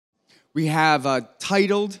We have a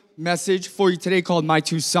titled message for you today called My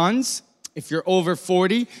Two Sons. If you're over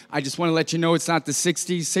 40, I just want to let you know it's not the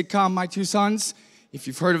 60s sitcom, My Two Sons. If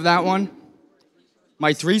you've heard of that one.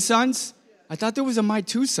 My Three Sons? I thought there was a My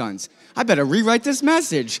Two Sons. I better rewrite this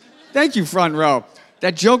message. Thank you, front row.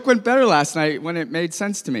 That joke went better last night when it made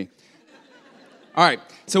sense to me. All right,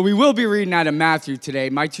 so we will be reading out of Matthew today.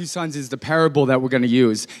 My Two Sons is the parable that we're going to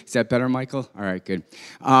use. Is that better, Michael? All right, good.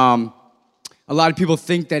 A lot of people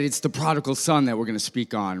think that it's the prodigal son that we're going to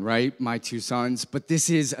speak on, right? My Two Sons. But this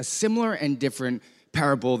is a similar and different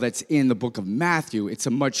parable that's in the book of Matthew. It's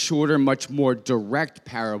a much shorter, much more direct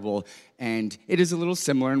parable, and it is a little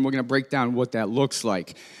similar, and we're going to break down what that looks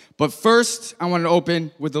like. But first, I want to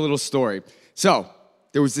open with a little story. So,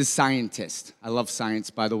 there was this scientist. I love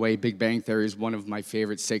science, by the way. Big Bang Theory is one of my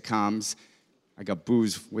favorite sitcoms. I got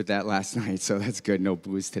booze with that last night, so that's good. No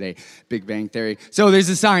booze today. Big Bang Theory. So there's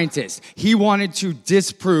a scientist. He wanted to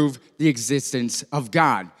disprove the existence of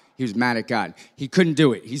God. He was mad at God. He couldn't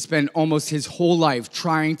do it. He spent almost his whole life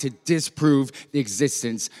trying to disprove the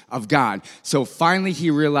existence of God. So finally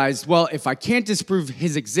he realized, well, if I can't disprove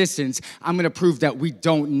his existence, I'm going to prove that we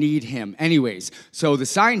don't need him anyways. So the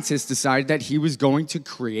scientist decided that he was going to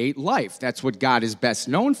create life. That's what God is best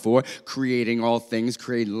known for, creating all things,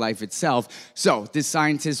 creating life itself. So this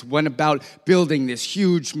scientist went about building this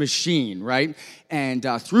huge machine, right? And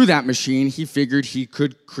through that machine, he figured he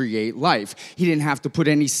could create life. He didn't have to put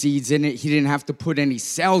any seeds in it. He didn't have to put any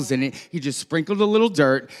cells in it. He just sprinkled a little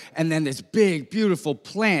dirt, and then this big, beautiful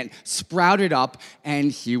plant sprouted up,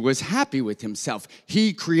 and he was happy with himself.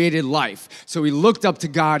 He created life. So he looked up to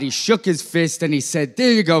God, he shook his fist, and he said,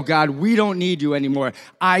 "There you go, God, we don't need you anymore.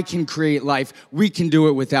 I can create life. We can do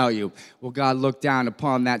it without you." Well, God looked down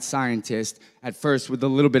upon that scientist at first with a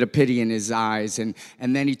little bit of pity in his eyes, and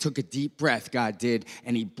then he took a deep breath, God did,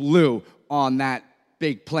 and he blew on that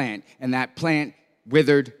big plant, and that plant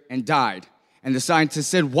withered and died. And the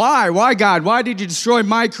scientist said, Why, God? Why did you destroy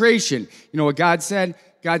my creation? You know what God said?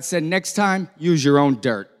 God said, next time, use your own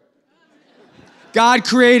dirt. God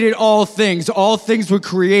created all things. All things were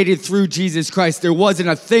created through Jesus Christ. There wasn't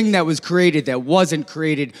a thing that was created that wasn't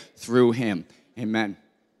created through him. Amen.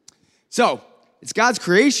 So, it's God's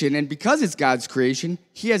creation, and because it's God's creation,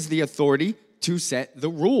 he has the authority to set the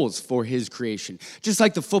rules for his creation. Just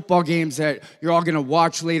like the football games that you're all going to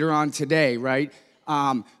watch later on today, right?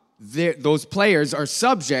 Those players are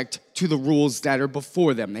subject to the rules that are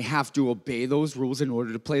before them. They have to obey those rules in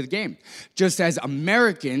order to play the game. Just as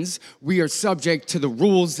Americans, we are subject to the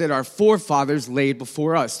rules that our forefathers laid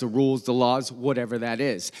before us, the rules, the laws, whatever that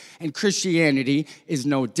is. And Christianity is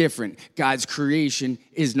no different. God's creation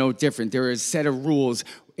is no different. There is a set of rules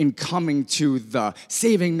in coming to the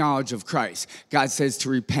saving knowledge of Christ. God says to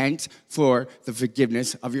repent for the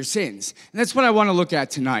forgiveness of your sins. And that's what I want to look at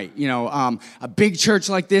tonight. You know, a big church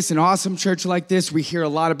like this, an awesome church like this, we hear a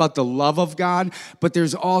lot about the love of God, but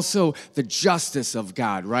there's also the justice of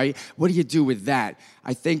God, right? What do you do with that?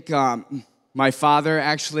 I think my father,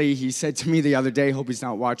 actually, he said to me the other day, hope he's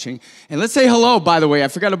not watching, and let's say hello, by the way. I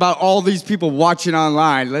forgot about all these people watching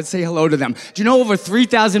online. Let's say hello to them. Do you know over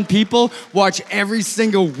 3,000 people watch every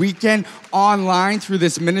single weekend online through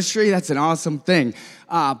this ministry? That's an awesome thing.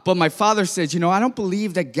 But my father says, I don't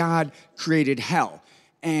believe that God created hell.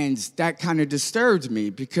 And that kind of disturbed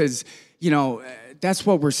me because, that's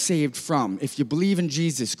what we're saved from. If you believe in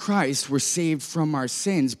Jesus Christ, we're saved from our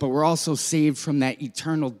sins, but we're also saved from that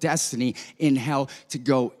eternal destiny in hell to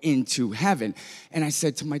go into heaven. And I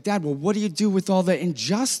said to my dad, well, what do you do with all the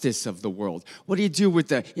injustice of the world? What do you do with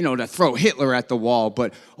to throw Hitler at the wall,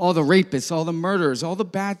 but all the rapists, all the murderers, all the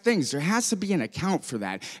bad things? There has to be an account for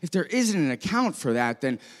that. If there isn't an account for that,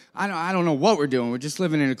 then I don't know what we're doing. We're just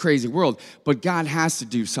living in a crazy world. But God has to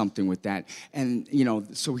do something with that. And,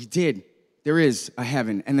 so he did. There is a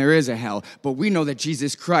heaven and there is a hell, but we know that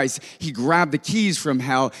Jesus Christ, he grabbed the keys from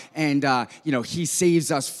hell and, he saves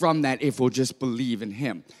us from that if we'll just believe in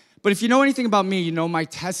him. But if you know anything about me, you know my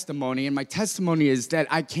testimony, and my testimony is that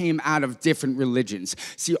I came out of different religions.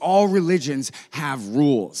 See, all religions have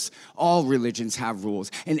rules. All religions have rules.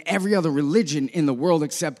 And every other religion in the world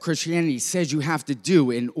except Christianity says you have to do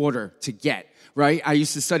in order to get. Right? I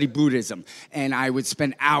used to study Buddhism, and I would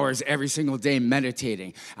spend hours every single day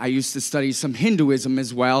meditating. I used to study some Hinduism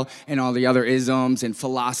as well, and all the other isms and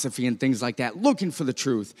philosophy and things like that, looking for the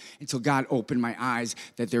truth until God opened my eyes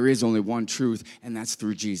that there is only one truth, and that's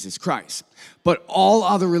through Jesus Christ. But all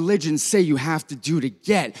other religions say you have to do to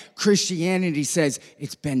get. Christianity says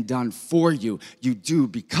it's been done for you. You do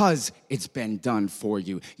because it's been done for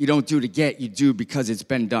you. You don't do to get, you do because it's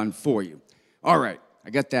been done for you. All right. I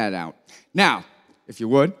got that out. Now, if you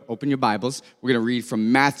would, open your Bibles. We're going to read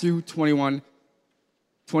from Matthew 21,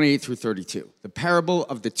 28 through 32. The parable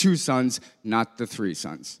of the two sons, not the three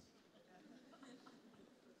sons.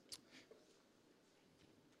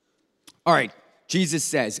 All right, Jesus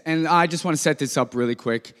says, and I just want to set this up really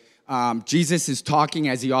quick. Jesus is talking,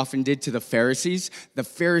 as he often did, to the Pharisees. The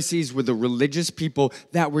Pharisees were the religious people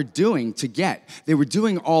that were doing They were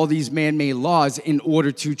doing all these man-made laws in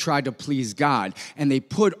order to try to please God. And they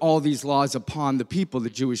put all these laws upon the people, the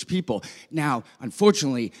Jewish people. Now,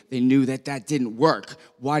 unfortunately, they knew that that didn't work.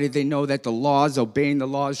 Why did they know that the laws, obeying the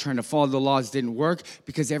laws, trying to follow the laws didn't work?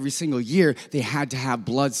 Because every single year they had to have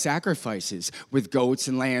blood sacrifices with goats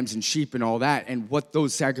and lambs and sheep and all that. And what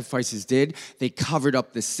those sacrifices did, they covered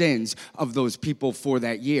up the sins of those people for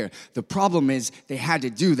that year. The problem is they had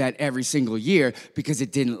to do that every single year because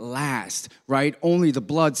it didn't last, right? Only the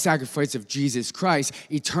blood sacrifice of Jesus Christ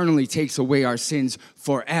eternally takes away our sins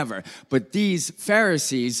forever. But these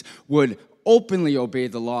Pharisees would openly obey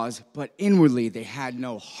the laws, but inwardly they had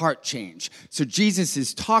no heart change. So Jesus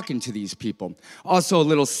is talking to these people. Also, a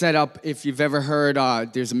little setup, if you've ever heard,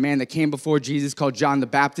 there's a man that came before Jesus called John the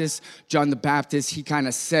Baptist. John the Baptist, he kind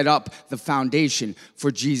of set up the foundation for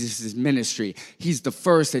Jesus' ministry. He's the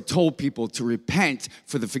first that told people to repent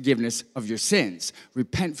for the forgiveness of your sins.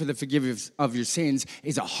 Repent for the forgiveness of your sins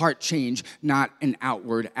is a heart change, not an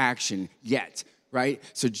outward action yet, right?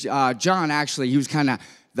 So John actually, he was kind of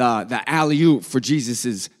the alley-oop for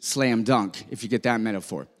Jesus' slam dunk, if you get that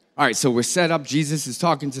metaphor. All right, so we're set up. Jesus is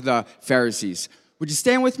talking to the Pharisees. Would you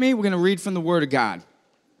stand with me? We're going to read from the Word of God.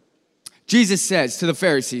 Jesus says to the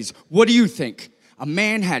Pharisees, "What do you think? A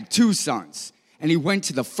man had two sons, and he went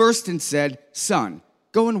to the first and said, 'Son,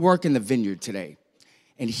 go and work in the vineyard today.'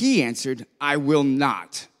 And he answered, 'I will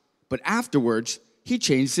not.' But afterwards, he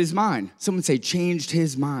changed his mind." Someone say, changed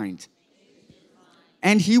his mind.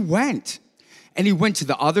 And he went. And he went to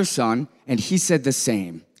the other son, and he said the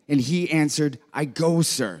same. And he answered, 'I go,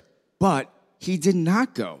 sir.' But he did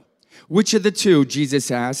not go. Which of the two, Jesus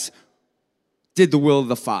asked, did the will of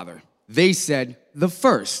the Father? They said, 'The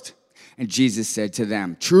first.' And Jesus said to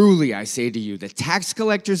them, 'Truly I say to you, the tax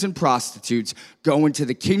collectors and prostitutes go into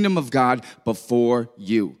the kingdom of God before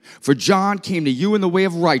you. For John came to you in the way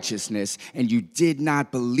of righteousness, and you did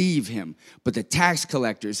not believe him. But the tax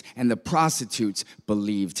collectors and the prostitutes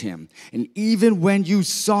believed him. And even when you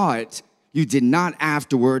saw it, you did not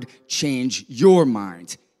afterward change your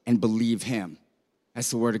mind and believe him.'"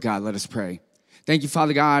 That's the word of God. Let us pray. Thank you,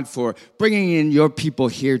 Father God, for bringing in your people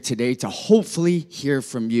here today to hopefully hear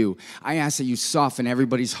from you. I ask that you soften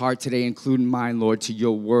everybody's heart today, including mine, Lord, to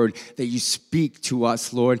your word, that you speak to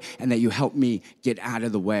us, Lord, and that you help me get out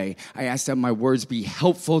of the way. I ask that my words be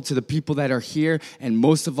helpful to the people that are here, and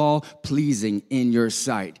most of all, pleasing in your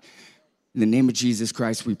sight. In the name of Jesus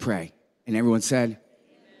Christ, we pray. And everyone said, Amen.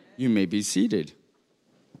 You may be seated.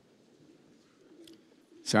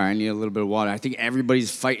 Sorry, I need a little bit of water. I think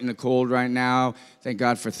everybody's fighting the cold right now. Thank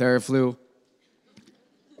God for Theraflu.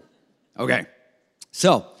 Okay,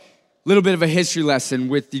 so a little bit of a history lesson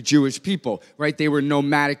with the Jewish people, right? They were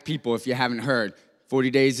nomadic people, if you haven't heard. 40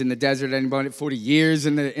 days in the desert, anybody? 40 years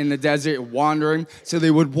in the desert, wandering. So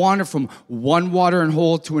they would wander from one watering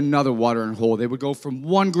hole to another watering hole. They would go from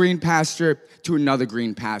one green pasture to another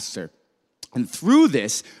green pasture. And through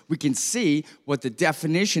this, we can see what the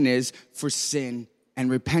definition is for sin and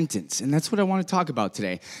repentance. And that's what I want to talk about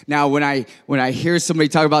today. Now, when I hear somebody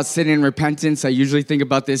talk about sin and repentance, I usually think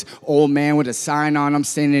about this old man with a sign on him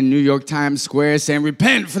standing in New York Times Square saying,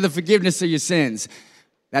 "Repent for the forgiveness of your sins."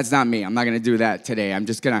 That's not me. I'm not going to do that today. I'm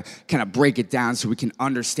just going to kind of break it down so we can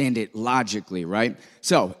understand it logically, right?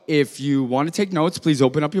 So if you want to take notes, please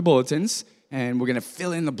open up your bulletins, and we're going to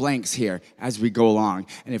fill in the blanks here as we go along.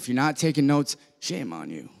 And if you're not taking notes, shame on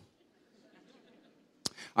you.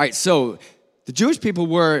 All right, so the Jewish people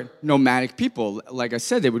were nomadic people. Like I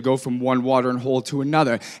said, they would go from one watering hole to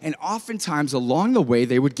another. And oftentimes along the way,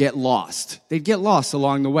 they would get lost. They'd get lost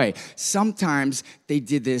along the way. Sometimes they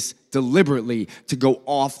did this deliberately to go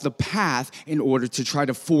off the path in order to try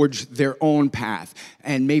to forge their own path.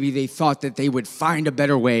 And maybe they thought that they would find a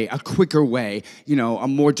better way, a quicker way, a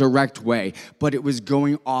more direct way. But it was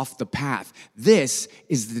going off the path. This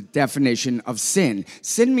is the definition of sin.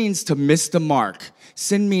 Sin means to miss the mark.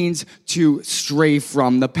 Sin means to stray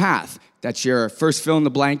from the path. That's your first fill in the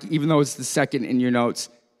blank, even though it's the second in your notes.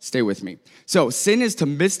 Stay with me. So sin is to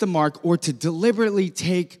miss the mark or to deliberately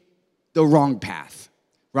take the wrong path,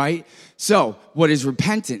 right? So what is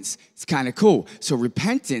repentance? It's kind of cool. So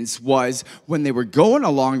repentance was when they were going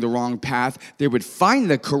along the wrong path, they would find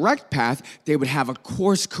the correct path, they would have a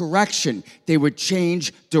course correction, they would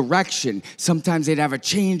change direction. Sometimes they'd have a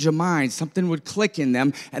change of mind, something would click in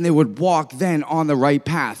them, and they would walk then on the right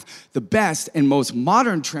path. The best and most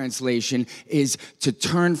modern translation is to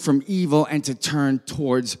turn from evil and to turn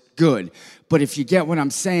towards good. But if you get what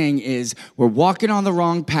I'm saying is we're walking on the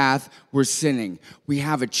wrong path, we're sinning. We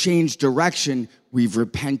have a changed direction, we've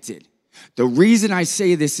repented. The reason I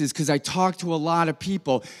say this is because I talk to a lot of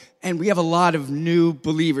people, and we have a lot of new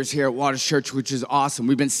believers here at Waters Church, which is awesome.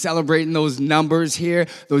 We've been celebrating those numbers here,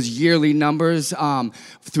 those yearly numbers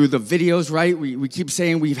through the videos, right? We keep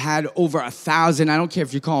saying we've had over 1,000. I don't care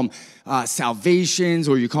if you call them salvations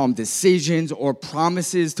or you call them decisions or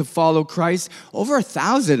promises to follow Christ. Over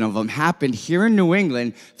 1,000 of them happened here in New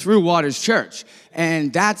England through Waters Church.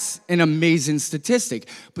 And that's an amazing statistic.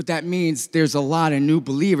 But that means there's a lot of new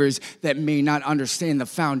believers that may not understand the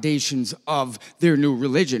foundations of their new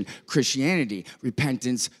religion, Christianity,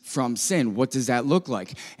 repentance from sin. What does that look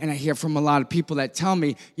like? And I hear from a lot of people that tell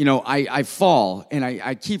me, I fall and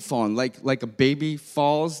I keep falling. Like a baby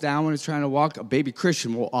falls down when it's trying to walk, a baby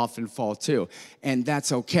Christian will often fall too. And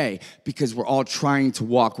that's okay because we're all trying to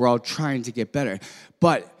walk. We're all trying to get better.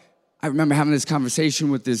 But I remember having this conversation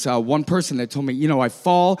with this one person that told me, I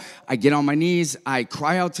fall, I get on my knees, I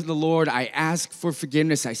cry out to the Lord, I ask for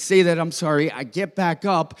forgiveness, I say that I'm sorry, I get back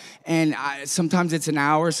up, and sometimes it's an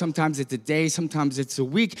hour, sometimes it's a day, sometimes it's a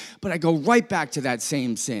week, but I go right back to that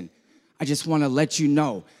same sin. I just want to let you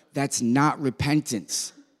know that's not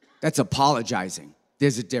repentance. That's apologizing.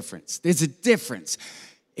 There's a difference. There's a difference.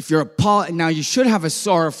 If you're now you should have a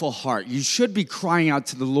sorrowful heart. You should be crying out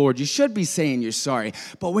to the Lord. You should be saying you're sorry.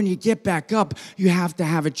 But when you get back up, you have to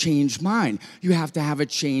have a changed mind. You have to have a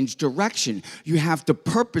changed direction. You have to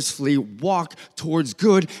purposefully walk towards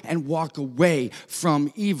good and walk away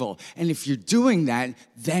from evil. And if you're doing that,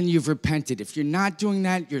 then you've repented. If you're not doing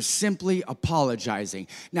that, you're simply apologizing.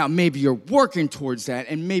 Now, maybe you're working towards that,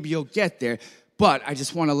 and maybe you'll get there. But I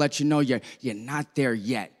just want to let you know you're not there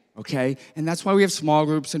yet. Okay? And that's why we have small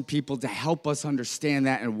groups and people to help us understand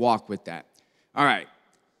that and walk with that. All right,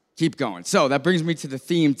 keep going. So that brings me to the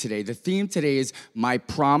theme today. The theme today is my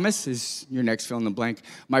promise is your next fill in the blank.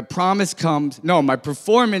 My performance comes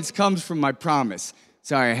from my promise.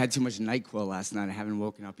 Sorry, I had too much NyQuil last night. I haven't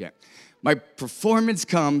woken up yet. My performance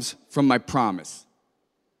comes from my promise.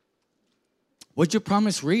 Was your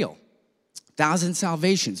promise real? 1,000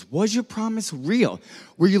 salvations. Was your promise real?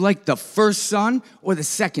 Were you like the first son or the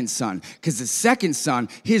second son? Because the second son,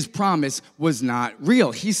 his promise was not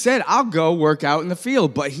real. He said, I'll go work out in the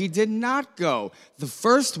field, but he did not go. The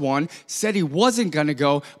first one said he wasn't going to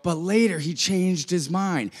go, but later he changed his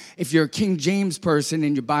mind. If you're a King James person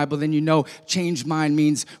in your Bible, then you know changed mind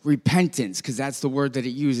means repentance, because that's the word that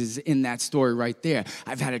it uses in that story right there.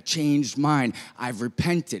 I've had a changed mind. I've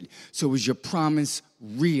repented. So was your promise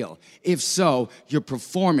real? If so, your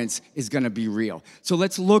performance is going to be real. So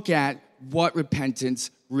let's look at what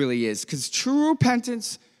repentance really is. Because a true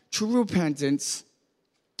promise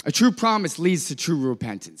leads to true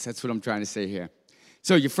repentance. That's what I'm trying to say here.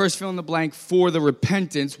 So your first fill in the blank for the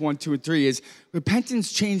repentance, 1, 2, and 3 is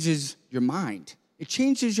repentance changes your mind. It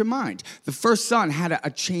changes your mind. The first son had a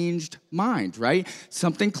changed mind, right?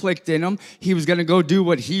 Something clicked in him. He was going to go do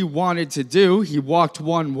what he wanted to do. He walked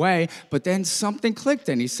one way, but then something clicked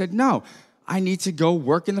in. He said, no, I need to go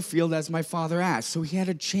work in the field as my father asked. So he had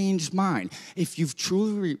a changed mind. If you've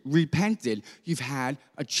truly repented, you've had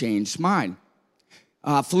a changed mind.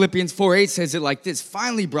 Philippians 4:8 says it like this: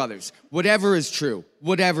 finally, brothers, whatever is true,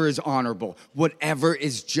 whatever is honorable, whatever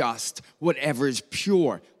is just, whatever is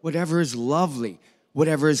pure, whatever is lovely,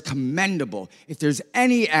 whatever is commendable, if there's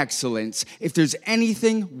any excellence, if there's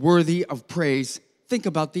anything worthy of praise, think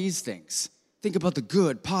about these things. Think about the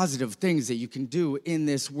good, positive things that you can do in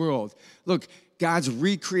this world. Look, God's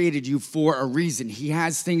recreated you for a reason. He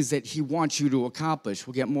has things that he wants you to accomplish.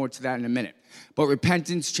 We'll get more to that in a minute. But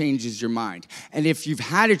repentance changes your mind. And if you've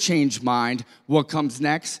had a changed mind, what comes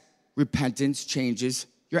next? Repentance changes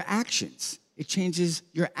your actions. It changes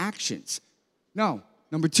your actions. No,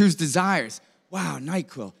 number 2 is desires. Wow,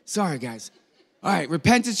 NyQuil. Sorry, guys. All right,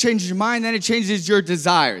 repentance changes your mind, then it changes your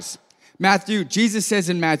desires. Jesus says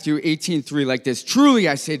in Matthew 18:3 like this: truly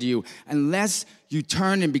I say to you, unless you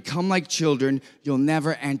turn and become like children, you'll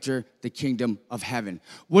never enter the kingdom of heaven.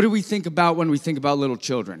 What do we think about when we think about little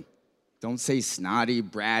children? Don't say snotty,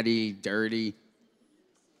 bratty, dirty.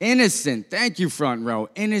 Innocent. Thank you, front row.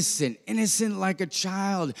 Innocent. Innocent like a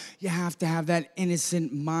child. You have to have that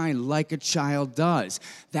innocent mind like a child does.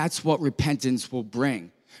 That's what repentance will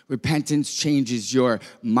bring. Repentance changes your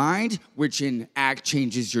mind, which in act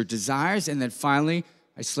changes your desires. And then finally,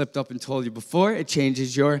 I slipped up and told you before, it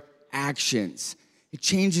changes your actions. It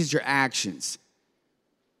changes your actions.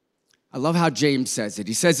 I love how James says it.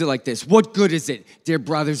 He says it like this: what good is it, dear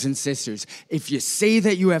brothers and sisters, if you say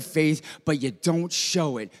that you have faith, but you don't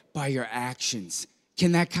show it by your actions?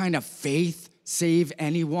 Can that kind of faith save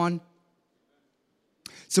anyone?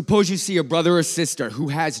 Suppose you see a brother or sister who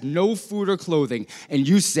has no food or clothing, and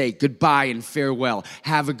you say goodbye and farewell,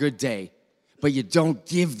 have a good day, but you don't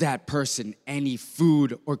give that person any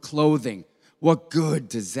food or clothing. What good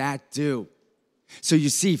does that do? So you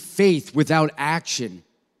see, faith without action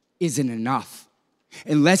isn't enough.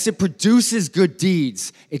 Unless it produces good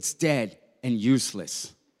deeds, it's dead and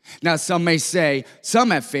useless. Now, some may say,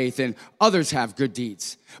 some have faith and others have good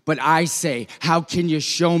deeds. But I say, how can you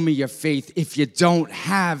show me your faith if you don't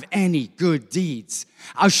have any good deeds?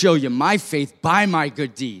 I'll show you my faith by my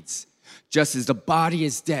good deeds. Just as the body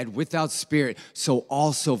is dead without spirit, so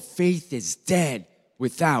also faith is dead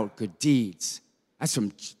without good deeds.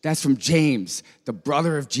 That's from James, the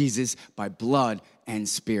brother of Jesus, by blood and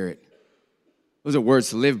spirit. Those are words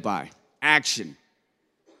to live by. Action.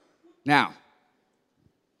 Now,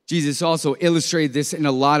 Jesus also illustrated this in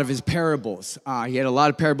a lot of his parables. He had a lot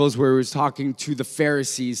of parables where he was talking to the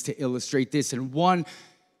Pharisees to illustrate this. And one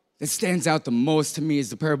that stands out the most to me is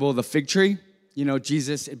the parable of the fig tree. You know,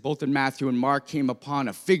 Jesus, both in Matthew and Mark, came upon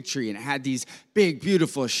a fig tree and it had these big,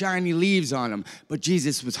 beautiful, shiny leaves on them. But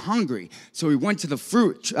Jesus was hungry. So he went to the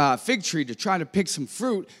fig tree to try to pick some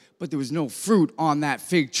fruit, but there was no fruit on that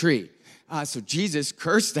fig tree. So Jesus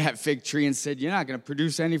cursed that fig tree and said, you're not going to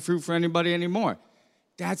produce any fruit for anybody anymore.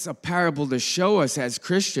 That's a parable to show us as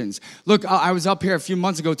Christians. Look, I was up here a few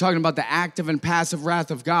months ago talking about the active and passive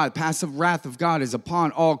wrath of God. Passive wrath of God is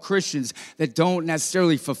upon all Christians that don't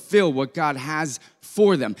necessarily fulfill what God has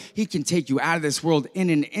for them. He can take you out of this world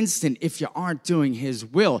in an instant if you aren't doing his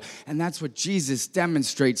will. And that's what Jesus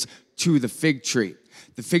demonstrates to the fig tree.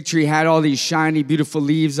 The fig tree had all these shiny, beautiful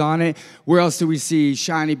leaves on it. Where else do we see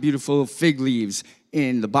shiny, beautiful fig leaves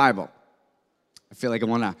in the Bible? I feel like I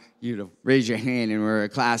want you to raise your hand and we're in a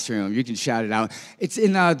classroom. You can shout it out. It's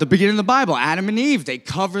in the beginning of the Bible. Adam and Eve, they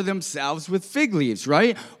cover themselves with fig leaves,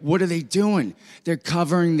 right? What are they doing? They're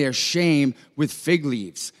covering their shame with fig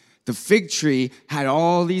leaves. The fig tree had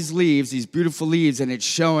all these leaves, these beautiful leaves, and it's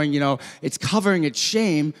showing, it's covering its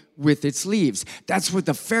shame with its leaves. That's what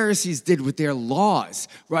the Pharisees did with their laws,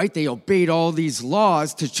 right? They obeyed all these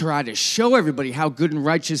laws to try to show everybody how good and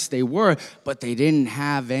righteous they were, but they didn't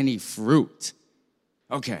have any fruit.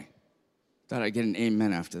 Okay, thought I'd get an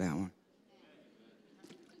amen after that one.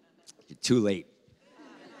 You're too late.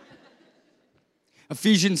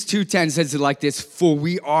 Ephesians 2:10 says it like this: for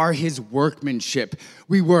we are his workmanship.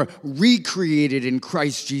 We were recreated in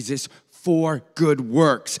Christ Jesus for good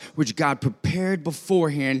works, which God prepared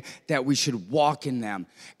beforehand that we should walk in them.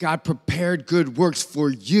 God prepared good works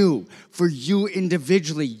for you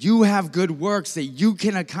individually. You have good works that you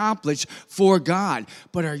can accomplish for God,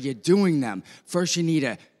 but are you doing them? First, you need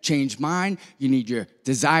a changed mind, you need your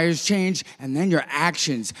desires changed, and then your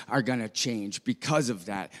actions are gonna change because of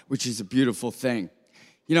that, which is a beautiful thing.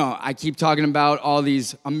 I keep talking about all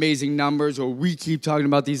these amazing numbers, or we keep talking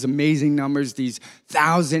about these amazing numbers, these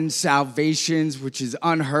 1,000 salvations, which is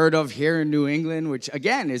unheard of here in New England, which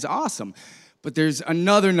again is awesome. But there's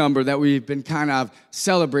another number that we've been kind of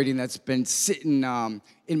celebrating that's been sitting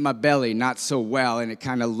in my belly not so well, and it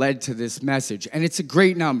kind of led to this message. And it's a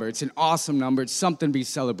great number. It's an awesome number. It's something to be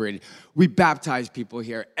celebrated. We baptize people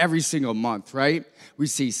here every single month, right? We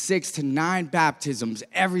see 6 to 9 baptisms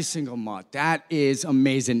every single month. That is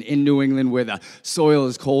amazing in New England where the soil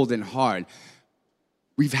is cold and hard.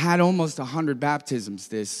 We've had almost 100 baptisms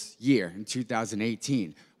this year in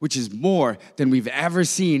 2018, which is more than we've ever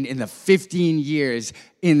seen in the 15 years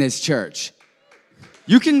in this church.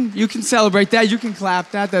 You can celebrate that. You can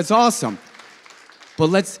clap that. That's awesome.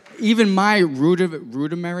 But even my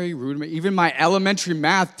even my elementary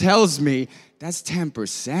math tells me that's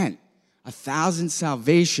 10%. 1,000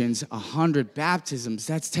 salvations, 100 baptisms,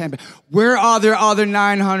 that's 10. Where are there other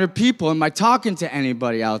 900 people? Am I talking to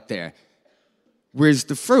anybody out there? Where's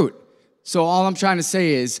the fruit? So all I'm trying to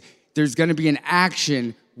say is there's going to be an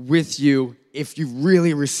action with you if you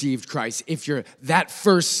really received Christ. If you're that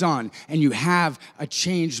first son and you have a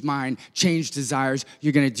changed mind, changed desires,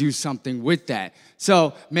 you're going to do something with that.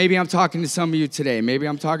 So maybe I'm talking to some of you today. Maybe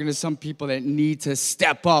I'm talking to some people that need to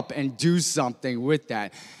step up and do something with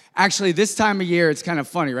that. Actually, this time of year, it's kind of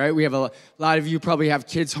funny, right? We have a lot of you probably have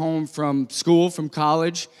kids home from school, from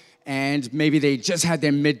college, and maybe they just had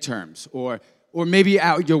their midterms, or Or maybe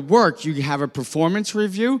at your work, you have a performance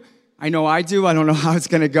review. I know I do. I don't know how it's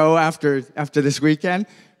going to go after this weekend,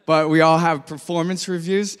 but we all have performance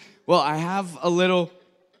reviews. Well, I have a little,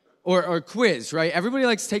 or quiz, right? Everybody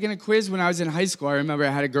likes taking a quiz. When I was in high school, I remember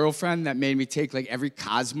I had a girlfriend that made me take like every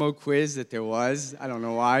Cosmo quiz that there was. I don't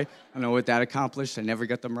know why. I don't know what that accomplished. I never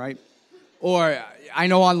got them right. Or I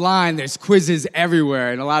know online there's quizzes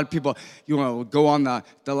everywhere, and a lot of people, go on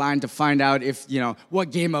the line to find out if, what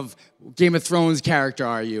Game of Thrones character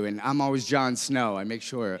are you? And I'm always Jon Snow. I make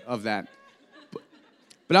sure of that.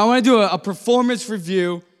 But I want to do a performance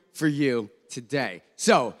review for you today.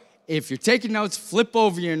 So if you're taking notes, flip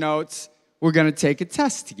over your notes. We're going to take a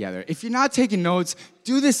test together. If you're not taking notes,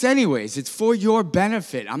 do this anyways. It's for your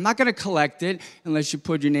benefit. I'm not going to collect it unless you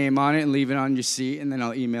put your name on it and leave it on your seat, and then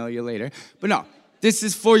I'll email you later. But no, this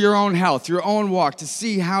is for your own health, your own walk, to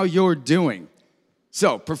see how you're doing.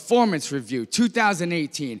 So, performance review,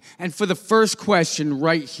 2018. And for the first question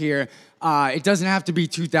right here, it doesn't have to be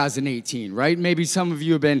 2018, right? Maybe some of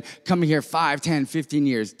you have been coming here 5, 10, 15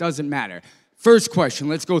 years. Doesn't matter. First question,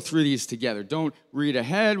 let's go through these together. Don't read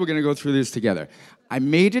ahead, we're gonna go through this together. I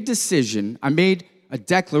made a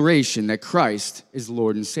declaration that Christ is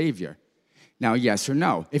Lord and Savior. Now, yes or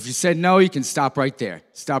no? If you said no, you can stop right there.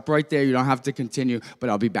 Stop right there, you don't have to continue,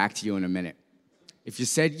 but I'll be back to you in a minute. If you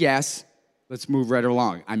said yes, let's move right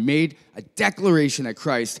along. I made a declaration that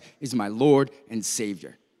Christ is my Lord and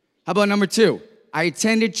Savior. How about number 2? I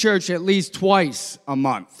attended church at least twice a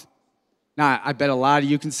month. Now, I bet a lot of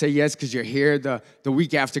you can say yes because you're here the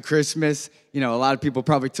week after Christmas. A lot of people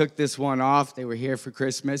probably took this one off. They were here for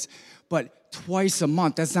Christmas. But twice a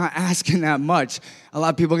month, that's not asking that much. A lot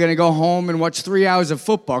of people are going to go home and watch 3 hours of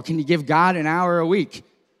football. Can you give God an hour a week?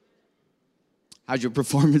 How's your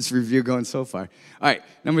performance review going so far? All right,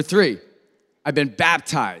 number 3. I've been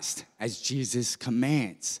baptized as Jesus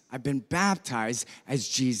commands. I've been baptized as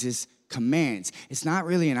Jesus commands. It's not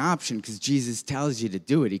really an option because Jesus tells you to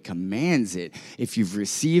do it. He commands it. If you've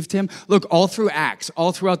received him, look, all through Acts,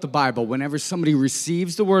 all throughout the Bible, whenever somebody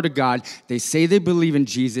receives the word of God, they say they believe in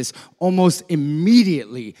Jesus, almost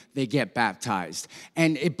immediately they get baptized.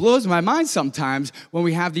 And it blows my mind sometimes when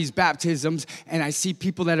we have these baptisms and I see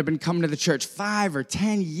people that have been coming to the church 5 or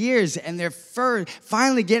 10 years and they're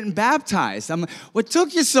finally getting baptized. I'm like, what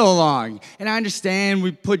took you so long? And I understand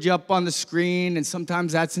we put you up on the screen and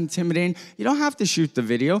sometimes that's intimidating. You don't have to shoot the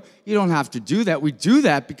video. You don't have to do that. We do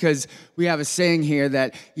that because we have a saying here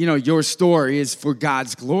that, your story is for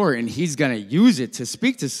God's glory, and he's going to use it to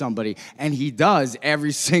speak to somebody. And he does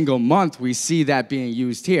every single month. We see that being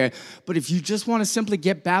used here. But if you just want to simply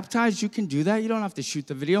get baptized, you can do that. You don't have to shoot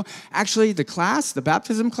the video. Actually, the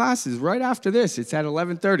baptism class is right after this. It's at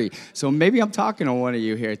 11:30. So maybe I'm talking to one of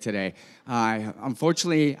you here today.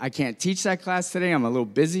 Unfortunately, I can't teach that class today. I'm a little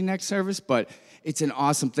busy next service, but it's an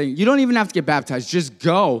awesome thing. You don't even have to get baptized. Just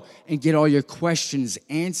go and get all your questions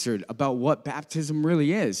answered about what baptism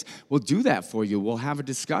really is. We'll do that for you. We'll have a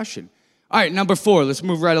discussion. All right, number 4, let's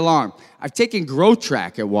move right along. I've taken Growth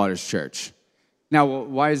Track at Waters Church. Now,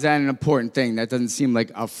 why is that an important thing? That doesn't seem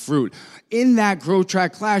like a fruit. In that Growth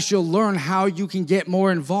Track class, you'll learn how you can get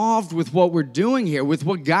more involved with what we're doing here, with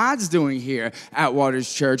what God's doing here at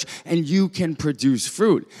Waters Church, and you can produce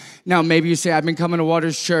fruit. Now, maybe you say, I've been coming to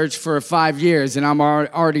Waters Church for 5 years, and I'm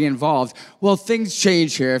already involved. Well, things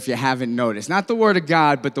change here if you haven't noticed. Not the Word of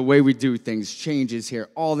God, but the way we do things changes here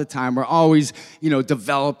all the time. We're always,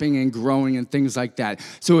 developing and growing and things like that.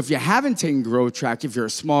 So if you haven't taken Growth Track, if you're a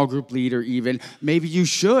small group leader even, maybe you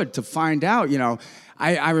should to find out,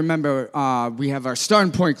 I remember we have our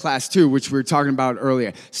starting point class too, which we were talking about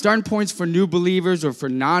earlier. Starting points for new believers or for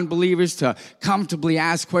non-believers to comfortably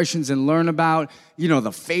ask questions and learn about,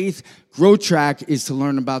 the faith. Growth Track is to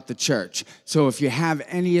learn about the church. So if you have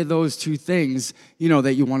any of those two things,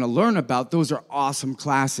 that you want to learn about, those are awesome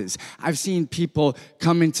classes. I've seen people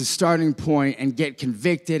come into starting point and get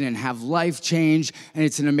convicted and have life change, and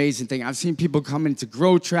it's an amazing thing. I've seen people come into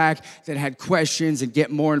Growth Track that had questions and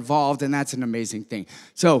get more involved, and that's an amazing thing.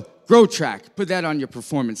 So Growth Track, put that on your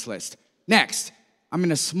performance list. Next, I'm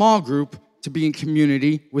in a small group to be in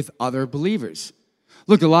community with other believers.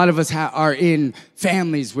 Look, a lot of us are in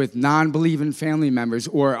families with non-believing family members,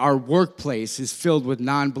 or our workplace is filled with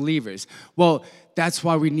non-believers. Well, that's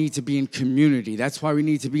why we need to be in community. That's why we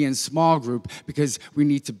need to be in small group, because we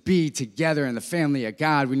need to be together in the family of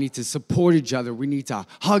God. We need to support each other. We need to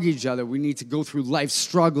hug each other. We need to go through life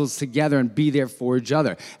struggles together and be there for each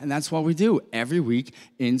other. And that's what we do every week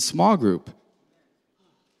in small group.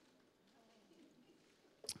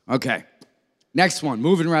 Okay. Next one,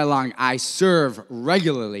 moving right along. I serve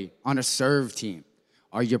regularly on a serve team.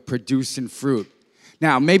 Are you producing fruit?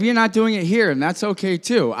 Now, maybe you're not doing it here, and that's okay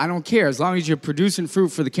too. I don't care. As long as you're producing fruit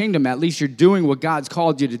for the kingdom, at least you're doing what God's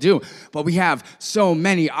called you to do. But we have so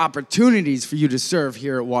many opportunities for you to serve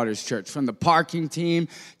here at Waters Church, from the parking team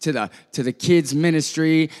to the kids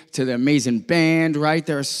ministry to the amazing band, right?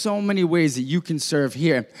 There are so many ways that you can serve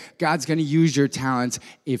here. God's going to use your talents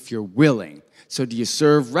if you're willing. So do you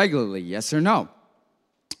serve regularly, yes or no?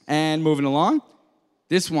 And moving along.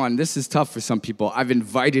 This is tough for some people. I've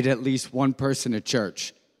invited at least one person to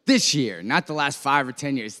church this year, not the last 5 or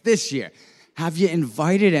 10 years, this year. Have you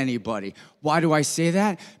invited anybody? Why do I say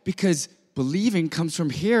that? Because believing comes from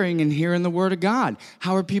hearing and hearing the word of God.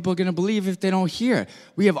 How are people going to believe if they don't hear?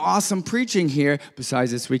 We have awesome preaching here,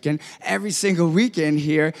 besides this weekend, every single weekend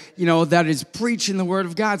here, that is preaching the word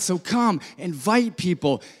of God. So come, invite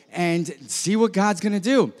people, and see what God's going to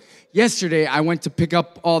do. Yesterday, I went to pick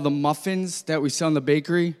up all the muffins that we sell in the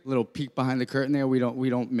bakery. A little peek behind the curtain there. We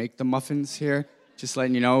don't make the muffins here. Just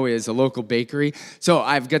letting you know, it's a local bakery. So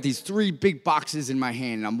I've got these 3 big boxes in my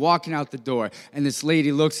hand, and I'm walking out the door, and this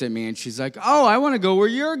lady looks at me, and she's like, "Oh, I want to go where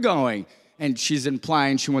you're going." And she's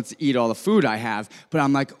implying she wants to eat all the food I have. But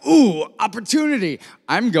I'm like, "Ooh, opportunity.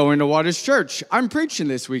 I'm going to Waters Church. I'm preaching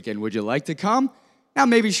this weekend. Would you like to come?" Now,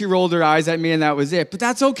 maybe she rolled her eyes at me and that was it, but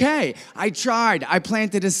that's okay. I tried. I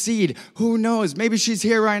planted a seed. Who knows? Maybe she's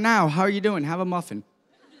here right now. How are you doing? Have a muffin.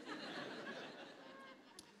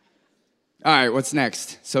 All right, what's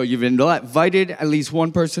next? So you've invited at least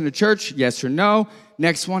one person to church, yes or no?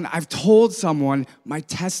 Next one, I've told someone my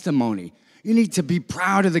testimony. You need to be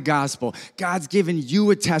proud of the gospel. God's given you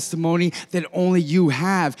a testimony that only you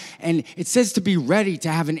have. And it says to be ready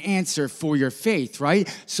to have an answer for your faith,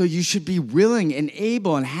 right? So you should be willing and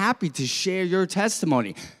able and happy to share your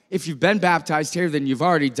testimony. If you've been baptized here, then you've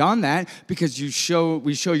already done that because we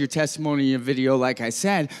show your testimony in a video, like I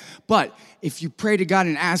said. But if you pray to God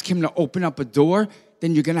and ask him to open up a door,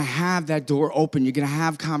 then you're going to have that door open. You're going to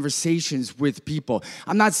have conversations with people.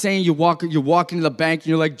 I'm not saying you walk into the bank and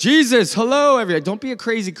you're like, "Jesus, hello, everybody." Don't be a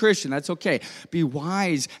crazy Christian. That's okay. Be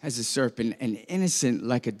wise as a serpent and innocent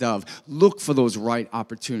like a dove. Look for those right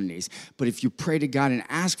opportunities. But if you pray to God and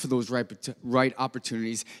ask for those right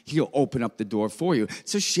opportunities, he'll open up the door for you.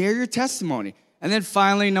 So share your testimony. And then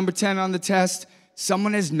finally, number 10 on the test,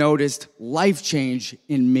 someone has noticed life change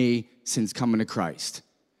in me since coming to Christ.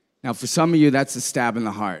 Now, for some of you, that's a stab in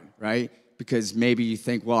the heart, right? Because maybe you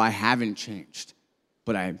think, well, I haven't changed,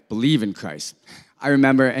 but I believe in Christ. I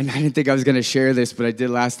remember, and I didn't think I was going to share this, but I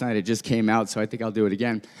did last night. It just came out, so I think I'll do it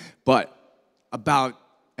again. But about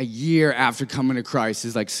a year after coming to Christ,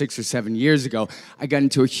 is like 6 or 7 years ago, I got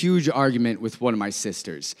into a huge argument with one of my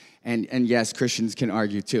sisters. And yes, Christians can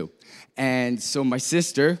argue too. And so my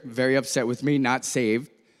sister, very upset with me, not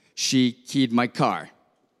saved, she keyed my car.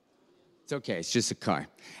 It's okay, it's just a car.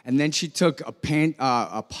 And then she took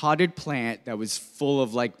a potted plant that was full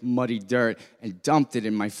of like muddy dirt and dumped it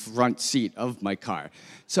in my front seat of my car.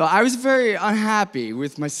 So I was very unhappy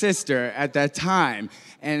with my sister at that time.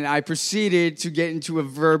 And I proceeded to get into a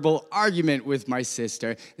verbal argument with my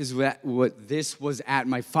sister. This was at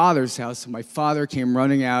my father's house. So my father came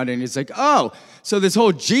running out and he's like, "Oh, so this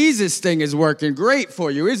whole Jesus thing is working great for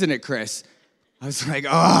you, isn't it, Chris?" I was like,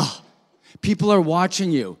 "Oh, people are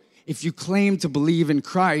watching you. If you claim to believe in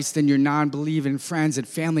Christ, then your non-believing friends and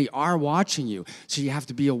family are watching you. So you have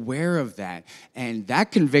to be aware of that." And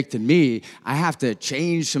that convicted me. I have to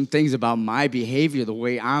change some things about my behavior, the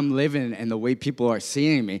way I'm living and the way people are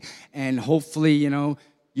seeing me. And hopefully,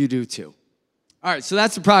 you do too. All right, so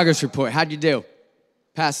that's the progress report. How'd you do?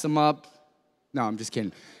 Pass them up? No, I'm just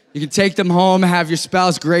kidding. You can take them home, have your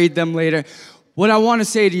spouse grade them later. What I want to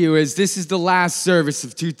say to you is this is the last service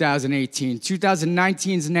of 2018.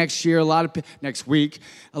 2019 is next year, next week.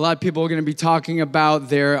 A lot of people are going to be talking about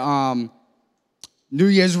their New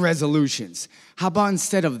Year's resolutions. How about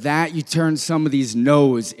instead of that, you turn some of these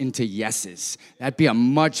no's into yeses? That'd be a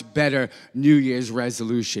much better New Year's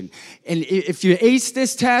resolution. And if you ace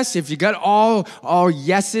this test, if you got all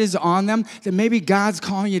yeses on them, then maybe God's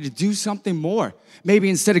calling you to do something more. Maybe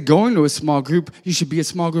instead of going to a small group, you should be a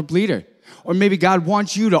small group leader. Or maybe God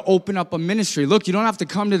wants you to open up a ministry. Look, you don't have to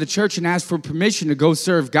come to the church and ask for permission to go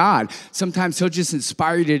serve God. Sometimes he'll just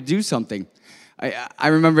inspire you to do something. I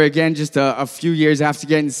remember, again, just a few years after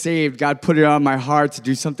getting saved, God put it on my heart to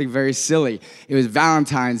do something very silly. It was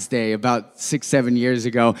Valentine's Day about 6, 7 years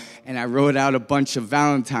ago, and I wrote out a bunch of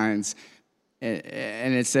Valentines.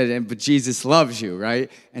 And it said, "But Jesus loves you,"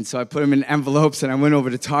 right? And so I put them in envelopes, and I went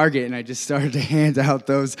over to Target, and I just started to hand out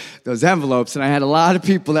those envelopes. And I had a lot of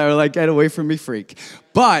people that were like, "Get away from me, freak."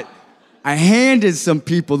 But I handed some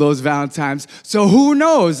people those Valentines. So who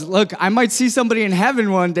knows? Look, I might see somebody in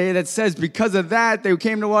heaven one day that says because of that, they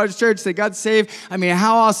came to Waters Church, they got saved. I mean,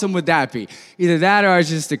 how awesome would that be? Either that or I was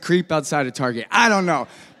just a creep outside of Target. I don't know.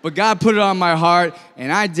 But God put it on my heart,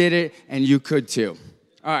 and I did it, and you could too.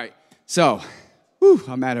 All right, so,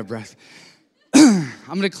 I'm out of breath.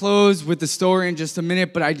 I'm going to close with the story in just a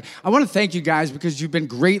minute, but I want to thank you guys because you've been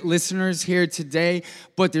great listeners here today.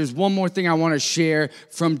 But there's one more thing I want to share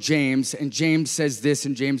from James, and James says this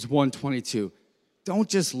in James 1:22. Don't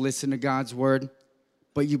just listen to God's word,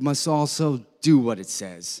 but you must also do what it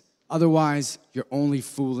says. Otherwise, you're only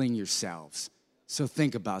fooling yourselves. So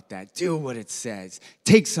think about that. Do what it says.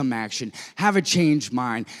 Take some action. Have a changed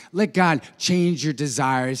mind. Let God change your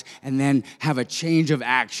desires and then have a change of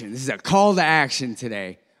action. This is a call to action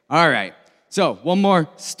today. All right. So one more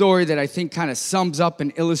story that I think kind of sums up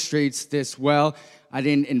and illustrates this well. I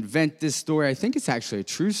didn't invent this story. I think it's actually a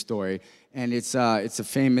true story, and it's a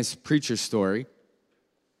famous preacher story.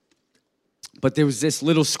 But there was this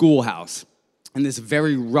little schoolhouse in this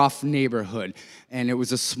very rough neighborhood. And it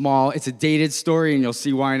was it's a dated story, and you'll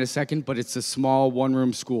see why in a second, but it's a small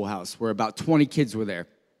one-room schoolhouse where about 20 kids were there.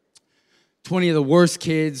 20 of the worst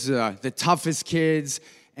kids, the toughest kids,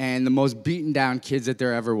 and the most beaten down kids that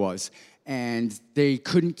there ever was. And they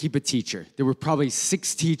couldn't keep a teacher. There were probably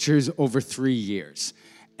 6 teachers over 3 years.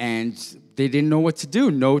 And they didn't know what to do.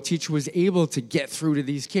 No teacher was able to get through to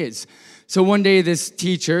these kids. So one day, this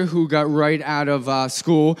teacher who got right out of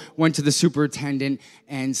school went to the superintendent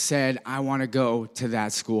and said, I want to go to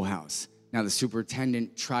that schoolhouse. Now, the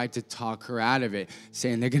superintendent tried to talk her out of it,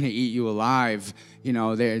 saying they're going to eat you alive. You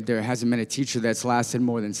know, there hasn't been a teacher that's lasted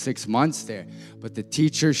more than 6 months there. But the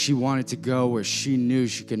teacher, she wanted to go where she knew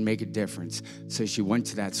she could make a difference. So she went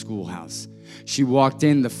to that schoolhouse. She walked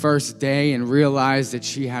in the first day and realized that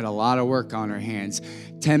she had a lot of work on her hands.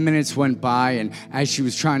 10 minutes went by, and as she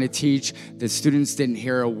was trying to teach, the students didn't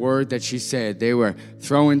hear a word that she said. They were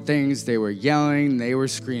throwing things, they were yelling, they were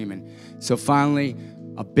screaming. So finally,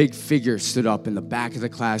 a big figure stood up in the back of the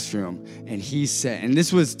classroom, and he said, and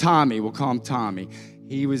this was Tommy, we'll call him Tommy.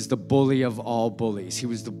 He was the bully of all bullies. He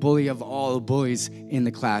was the bully of all the bullies in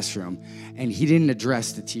the classroom. And he didn't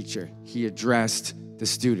address the teacher. He addressed the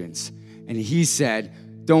students. And he said,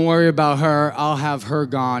 don't worry about her. I'll have her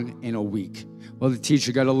gone in a week. Well, the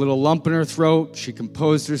teacher got a little lump in her throat. She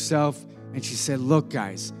composed herself, and she said, look,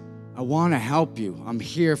 guys, I want to help you. I'm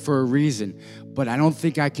here for a reason, but I don't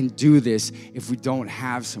think I can do this if we don't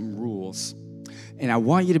have some rules. And I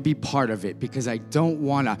want you to be part of it because I don't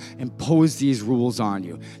want to impose these rules on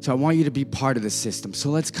you. So I want you to be part of the system. So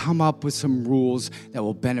let's come up with some rules that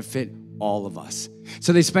will benefit all of us.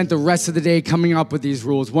 So they spent the rest of the day coming up with these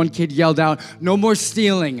rules. One kid yelled out, no more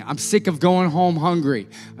stealing. I'm sick of going home hungry.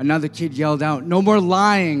 Another kid yelled out, no more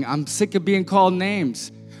lying. I'm sick of being called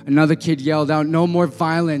names. Another kid yelled out, no more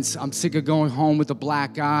violence. I'm sick of going home with a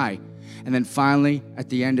black eye. And then finally, at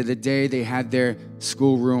the end of the day, they had their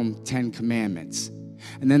schoolroom 10 commandments.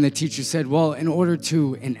 And then the teacher said, well, in order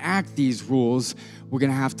to enact these rules, we're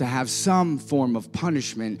going to have some form of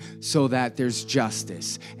punishment so that there's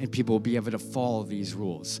justice and people will be able to follow these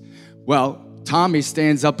rules. Well, Tommy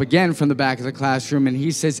stands up again from the back of the classroom and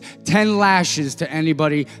he says, 10 lashes to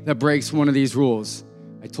anybody that breaks one of these rules.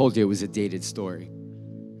 I told you it was a dated story.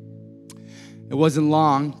 It wasn't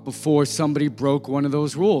long before somebody broke one of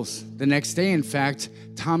those rules. The next day, in fact,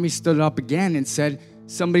 Tommy stood up again and said,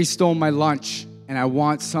 somebody stole my lunch and I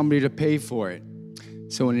want somebody to pay for it.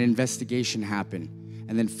 So an investigation happened.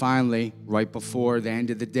 And then finally, right before the end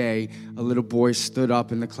of the day, a little boy stood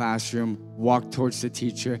up in the classroom, walked towards the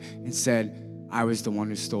teacher and said, I was the one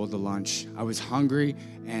who stole the lunch. I was hungry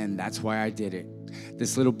and that's why I did it.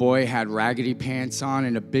 This little boy had raggedy pants on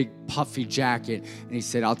and a big puffy jacket. And he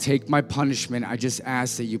said, I'll take my punishment. I just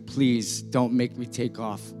ask that you please don't make me take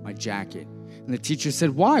off my jacket. And the teacher said,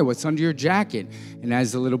 why? What's under your jacket? And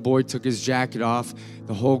as the little boy took his jacket off,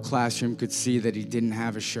 the whole classroom could see that he didn't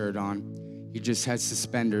have a shirt on. He just had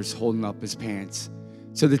suspenders holding up his pants.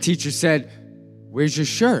 So the teacher said, where's your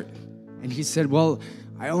shirt? And he said, well,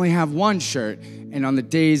 I only have one shirt. And on the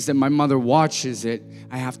days that my mother watches it,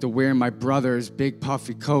 I have to wear my brother's big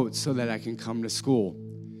puffy coat so that I can come to school.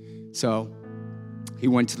 So he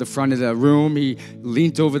went to the front of the room, he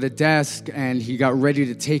leaned over the desk, and he got ready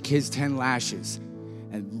to take his 10 lashes.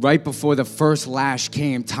 And right before the first lash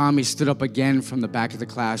came, Tommy stood up again from the back of the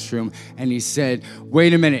classroom, and he said,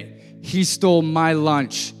 wait a minute, he stole my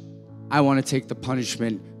lunch. I want to take the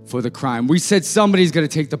punishment for the crime. We said somebody's going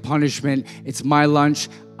to take the punishment. It's my lunch.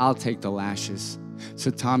 I'll take the lashes. So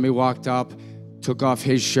Tommy walked up, took off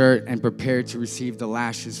his shirt, and prepared to receive the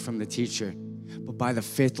lashes from the teacher. But by the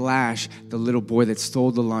 5th lash, the little boy that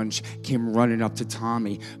stole the lunch came running up to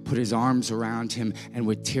Tommy, put his arms around him, and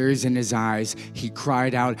with tears in his eyes, he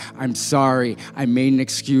cried out, "I'm sorry. I made an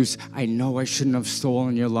excuse. I know I shouldn't have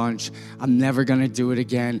stolen your lunch. I'm never going to do it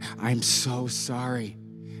again. I'm so sorry."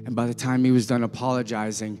 And by the time he was done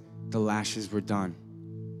apologizing, the lashes were done.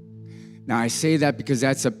 Now, I say that because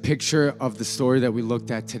that's a picture of the story that we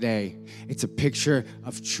looked at today. It's a picture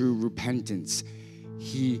of true repentance.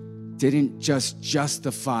 He didn't just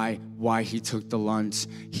justify why he took the lunch.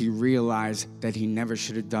 He realized that he never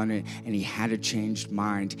should have done it, and he had a changed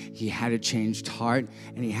mind. He had a changed heart,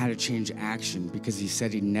 and he had a changed action because he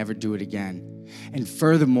said he'd never do it again. And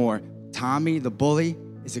furthermore, Tommy, the bully,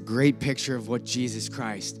 is a great picture of what Jesus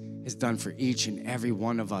Christ has done for each and every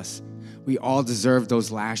one of us. We all deserve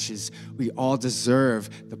those lashes. We all deserve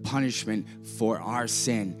the punishment for our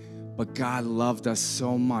sin. But God loved us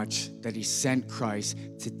so much that he sent Christ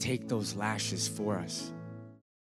to take those lashes for us.